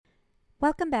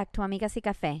Welcome back to Amigas y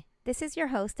Café. This is your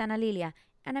host, Ana Lilia,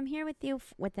 and I'm here with you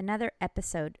with another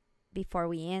episode before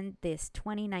we end this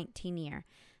 2019 year.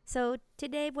 So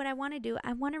today what I want to do,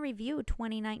 I want to review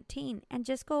 2019 and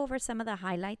just go over some of the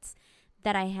highlights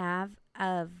that I have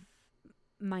of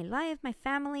my life, my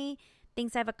family,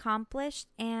 things I've accomplished,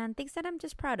 and things that I'm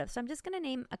just proud of. So I'm just going to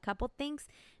name a couple things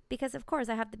because, of course,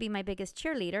 I have to be my biggest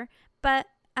cheerleader, but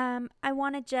I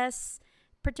want to just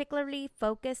particularly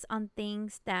focus on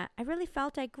things that I really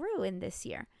felt I grew in this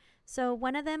year. So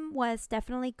one of them was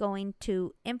definitely going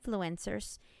to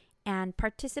influencers and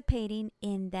participating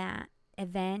in that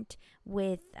event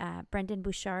with Brendan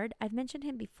Bouchard. I've mentioned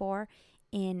him before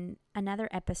in another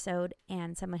episode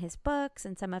and some of his books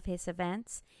and some of his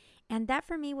events. And that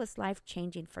for me was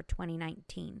life-changing for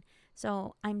 2019.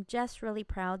 So I'm just really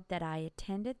proud that I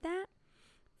attended that.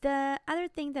 The other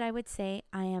thing that I would say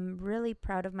I am really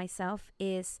proud of myself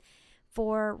is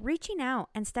for reaching out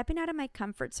and stepping out of my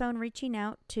comfort zone, reaching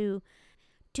out to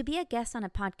be a guest on a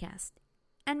podcast.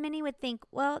 And many would think,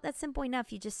 well, that's simple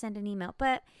enough. You just send an email.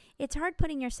 But it's hard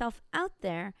putting yourself out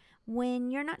there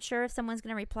when you're not sure if someone's going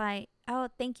to reply, oh,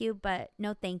 thank you, but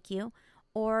no thank you,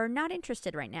 or not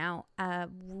interested right now.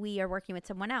 We are working with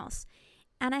someone else.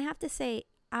 And I have to say,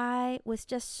 I was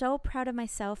just so proud of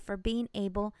myself for being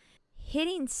able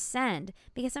hitting send,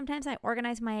 because sometimes I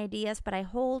organize my ideas, but I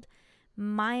hold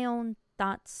my own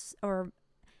thoughts and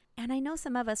I know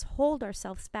some of us hold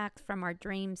ourselves back from our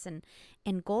dreams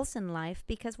and goals in life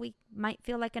because we might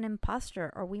feel like an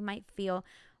imposter, or we might feel,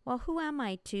 well, who am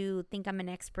I to think I'm an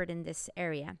expert in this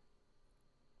area?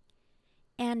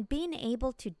 And being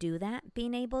able to do that,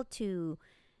 being able to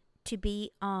be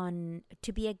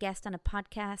a guest on a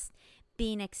podcast,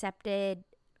 being accepted,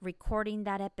 recording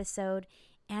that episode,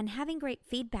 and having great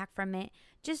feedback from it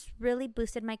just really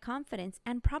boosted my confidence.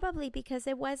 And probably because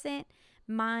it wasn't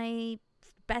my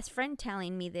best friend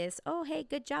telling me this, oh, hey,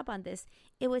 good job on this.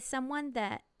 It was someone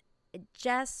that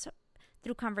just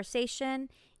through conversation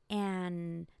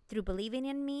and through believing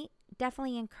in me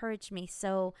definitely encouraged me.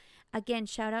 So again,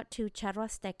 shout out to Charro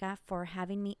Azteca for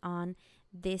having me on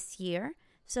this year.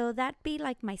 So that'd be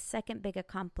like my second big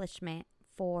accomplishment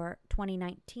for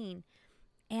 2019.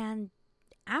 And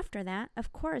after that,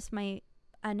 of course,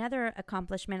 another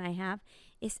accomplishment I have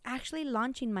is actually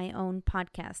launching my own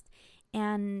podcast.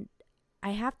 And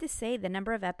I have to say, the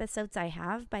number of episodes I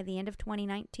have by the end of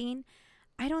 2019,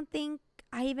 I don't think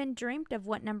I even dreamed of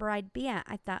what number I'd be at.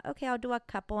 I thought, okay, I'll do a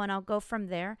couple and I'll go from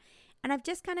there. And I've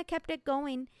just kind of kept it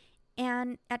going.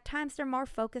 And at times they're more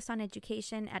focused on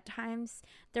education. At times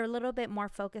they're a little bit more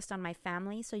focused on my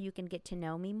family, so you can get to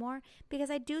know me more, because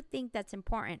I do think that's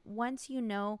important. Once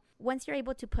you're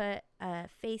able to put a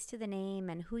face to the name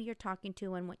and who you're talking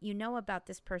to and what you know about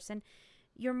this person,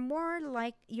 you're more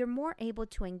able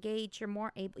to engage.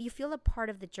 You feel a part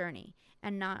of the journey,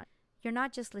 and you're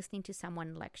not just listening to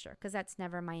someone lecture, because that's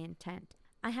never my intent.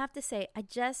 I have to say, I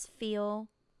just feel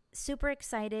super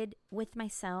excited with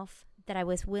myself that I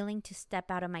was willing to step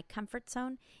out of my comfort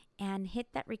zone and hit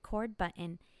that record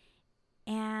button.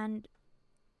 And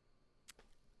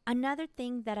another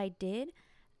thing that I did,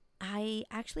 I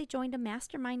actually joined a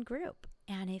mastermind group.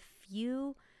 And if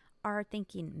you are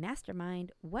thinking,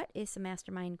 mastermind, what is a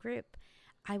mastermind group?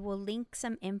 I will link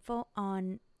some info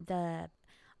on the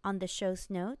show's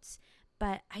notes.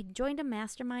 But I joined a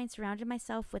mastermind, surrounded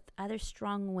myself with other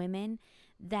strong women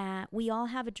that we all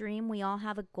have a dream, we all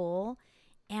have a goal,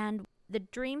 and the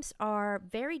dreams are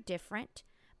very different,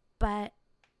 but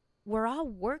we're all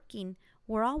working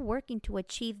to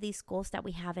achieve these goals that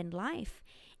we have in life.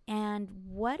 And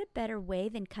what a better way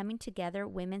than coming together,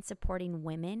 women supporting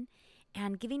women,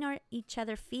 and giving each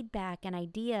other feedback and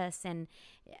ideas, and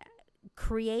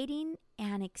creating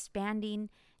and expanding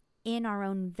in our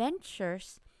own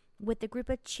ventures with a group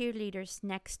of cheerleaders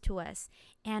next to us.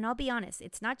 And I'll be honest,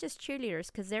 it's not just cheerleaders,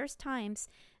 because there's times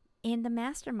in the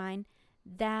mastermind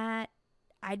that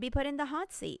I'd be put in the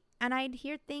hot seat and I'd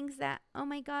hear things that, oh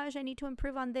my gosh, I need to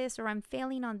improve on this, or I'm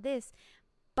failing on this.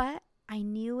 But I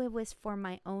knew it was for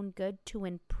my own good to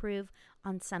improve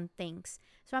on some things.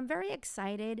 So I'm very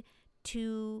excited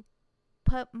to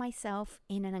put myself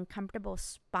in an uncomfortable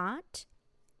spot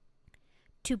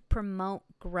to promote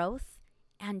growth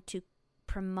and to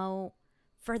promote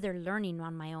further learning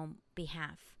on my own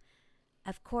behalf.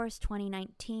 Of course,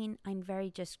 2019, I'm very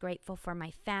just grateful for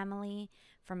my family,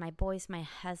 for my boys, my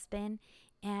husband,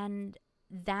 and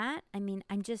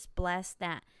I'm just blessed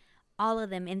that all of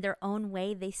them in their own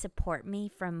way, they support me,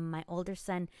 from my older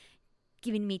son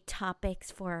giving me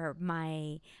topics for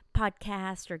my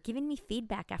podcast, or giving me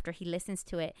feedback after he listens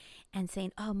to it and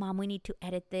saying, oh, Mom, we need to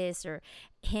edit this, or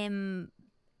him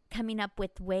coming up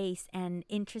with ways and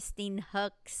interesting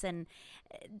hooks. And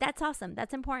that's awesome.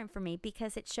 That's important for me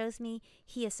because it shows me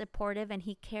he is supportive and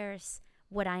he cares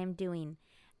what I am doing.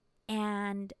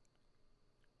 And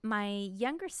my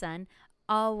younger son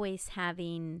always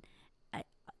having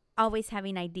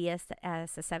ideas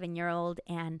as a 7-year-old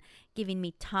and giving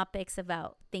me topics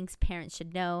about things parents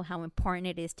should know, how important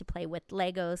it is to play with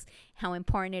Legos, how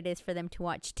important it is for them to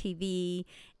watch TV,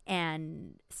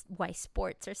 and why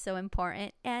sports are so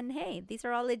important. And hey, these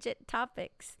are all legit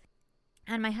topics.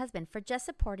 And my husband for just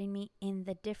supporting me in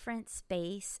the different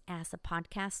space as a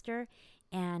podcaster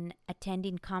and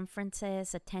attending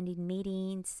conferences, attending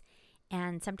meetings,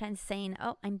 and sometimes saying,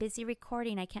 "Oh, I'm busy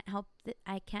recording. I can't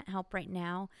help right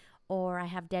now," or "I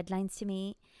have deadlines to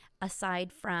meet,"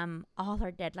 aside from all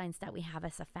our deadlines that we have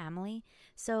as a family.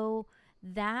 So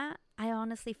that I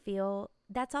honestly feel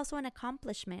that's also an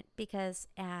accomplishment because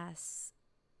as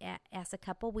a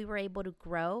couple, we were able to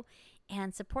grow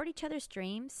and support each other's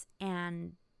dreams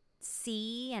and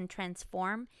see and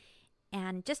transform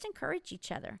and just encourage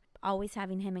each other. Always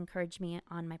having him encourage me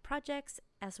on my projects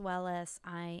as well as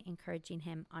I encouraging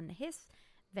him on his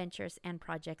ventures and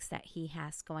projects that he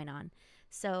has going on.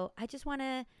 So I just want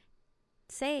to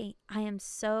say I am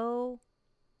so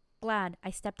glad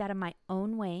I stepped out of my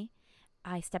own way.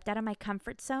 I stepped out of my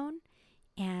comfort zone.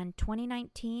 And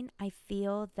 2019, I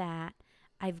feel that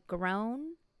I've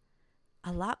grown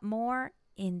a lot more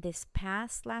in this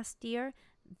past last year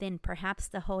than perhaps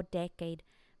the whole decade.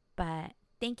 But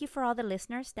thank you for all the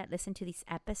listeners that listen to these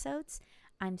episodes.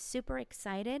 I'm super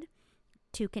excited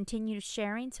to continue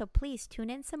sharing. So please tune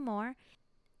in some more,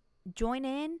 join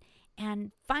in,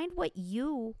 and find what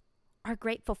you are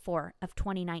grateful for of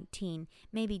 2019.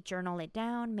 Maybe journal it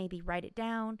down, maybe write it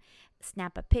down,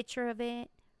 snap a picture of it.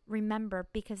 Remember,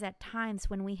 because at times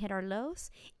when we hit our lows,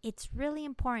 it's really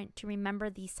important to remember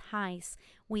these highs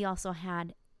we also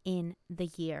had in the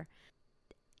year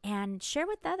and share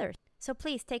with others. So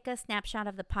please take a snapshot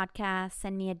of the podcast,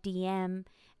 send me a DM,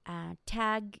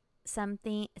 tag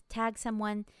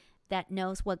someone that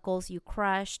knows what goals you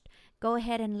crushed. Go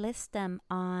ahead and list them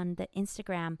on the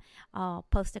Instagram. I'll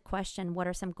post a question. What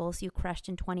are some goals you crushed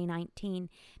in 2019?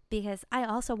 Because I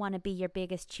also want to be your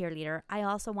biggest cheerleader. I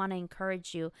also want to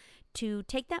encourage you to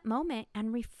take that moment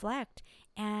and reflect.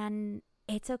 And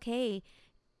it's okay.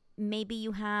 Maybe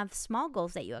you have small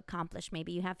goals that you accomplish.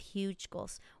 Maybe you have huge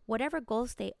goals. Whatever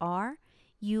goals they are,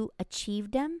 you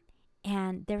achieved them.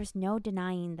 And there's no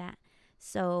denying that.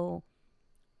 So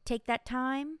take that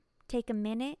time. Take a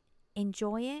minute,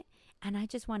 enjoy it, and I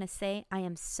just want to say I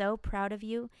am so proud of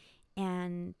you,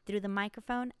 and through the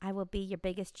microphone, I will be your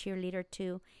biggest cheerleader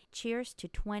too. Cheers to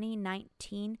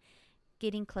 2019,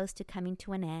 getting close to coming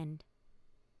to an end.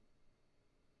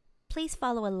 Please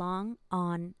follow along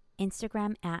on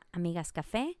Instagram at Amigas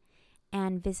Cafe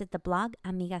and visit the blog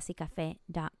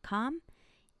amigasycafe.com.